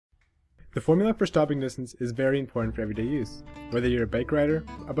The formula for stopping distance is very important for everyday use. Whether you're a bike rider,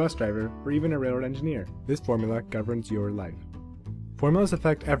 a bus driver, or even a railroad engineer, this formula governs your life. Formulas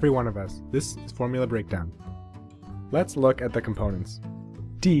affect every one of us. This is formula breakdown. Let's look at the components.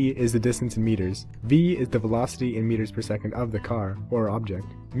 D is the distance in meters, V is the velocity in meters per second of the car or object,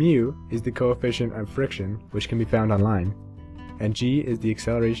 mu is the coefficient of friction, which can be found online, and G is the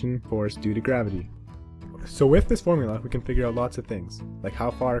acceleration force due to gravity. So with this formula, we can figure out lots of things, like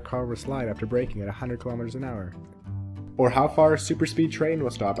how far a car will slide after braking at 100 kilometers an hour, or how far a super speed train will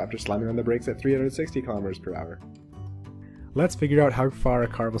stop after slamming on the brakes at 360 kilometers per hour. Let's figure out how far a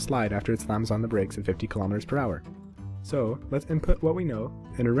car will slide after it slams on the brakes at 50 kilometers per hour. So let's input what we know,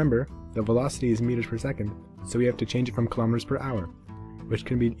 and remember, the velocity is meters per second, so we have to change it from kilometers per hour, which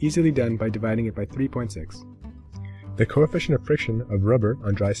can be easily done by dividing it by 3.6. The coefficient of friction of rubber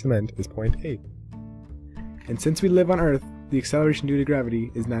on dry cement is 0.8. And since we live on Earth, the acceleration due to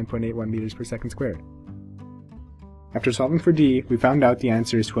gravity is 9.81 meters per second squared. After solving for D, we found out the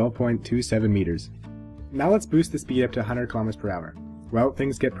answer is 12.27 meters. Now let's boost the speed up to 100 kilometers per hour. Well,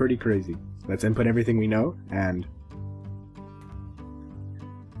 things get pretty crazy. Let's input everything we know, and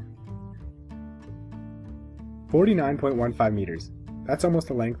 49.15 meters. That's almost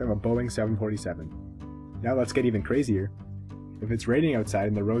the length of a Boeing 747. Now let's get even crazier. If it's raining outside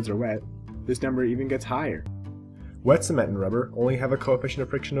and the roads are wet, this number even gets higher. Wet cement and rubber only have a coefficient of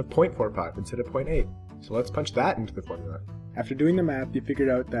friction of 0.45 instead of 0.8, so let's punch that into the formula. After doing the math, you figured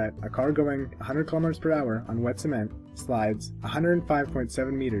out that a car going 100 kilometers per hour on wet cement slides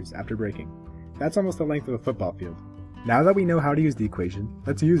 105.7 meters after braking. That's almost the length of a football field. Now that we know how to use the equation,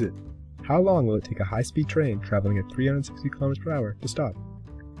 let's use it. How long will it take a high-speed train traveling at 360 kilometers per hour to stop?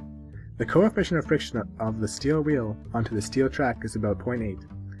 The coefficient of friction of the steel wheel onto the steel track is about 0.8.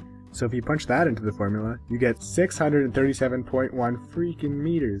 So if you punch that into the formula, you get 637.1 freaking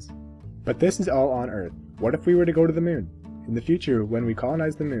meters. But this is all on Earth. What if we were to go to the moon? In the future, when we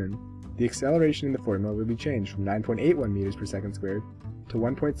colonize the moon, the acceleration in the formula will be changed from 9.81 meters per second squared to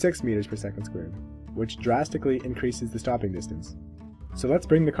 1.6 meters per second squared, which drastically increases the stopping distance. So let's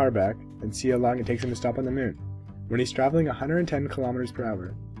bring the car back and see how long it takes him to stop on the moon. When he's traveling 110 kilometers per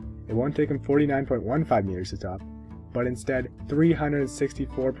hour, it won't take him 49.15 meters to stop, but instead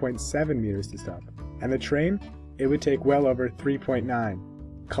 364.7 meters to stop. And the train, it would take well over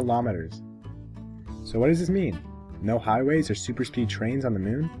 3.9 kilometers. So what does this mean? No highways or super speed trains on the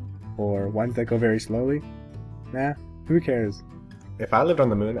moon? Or ones that go very slowly? Nah, who cares? If I lived on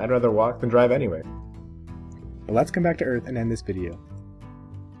the moon, I'd rather walk than drive anyway. But let's come back to Earth and end this video.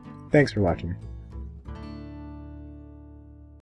 Thanks for watching.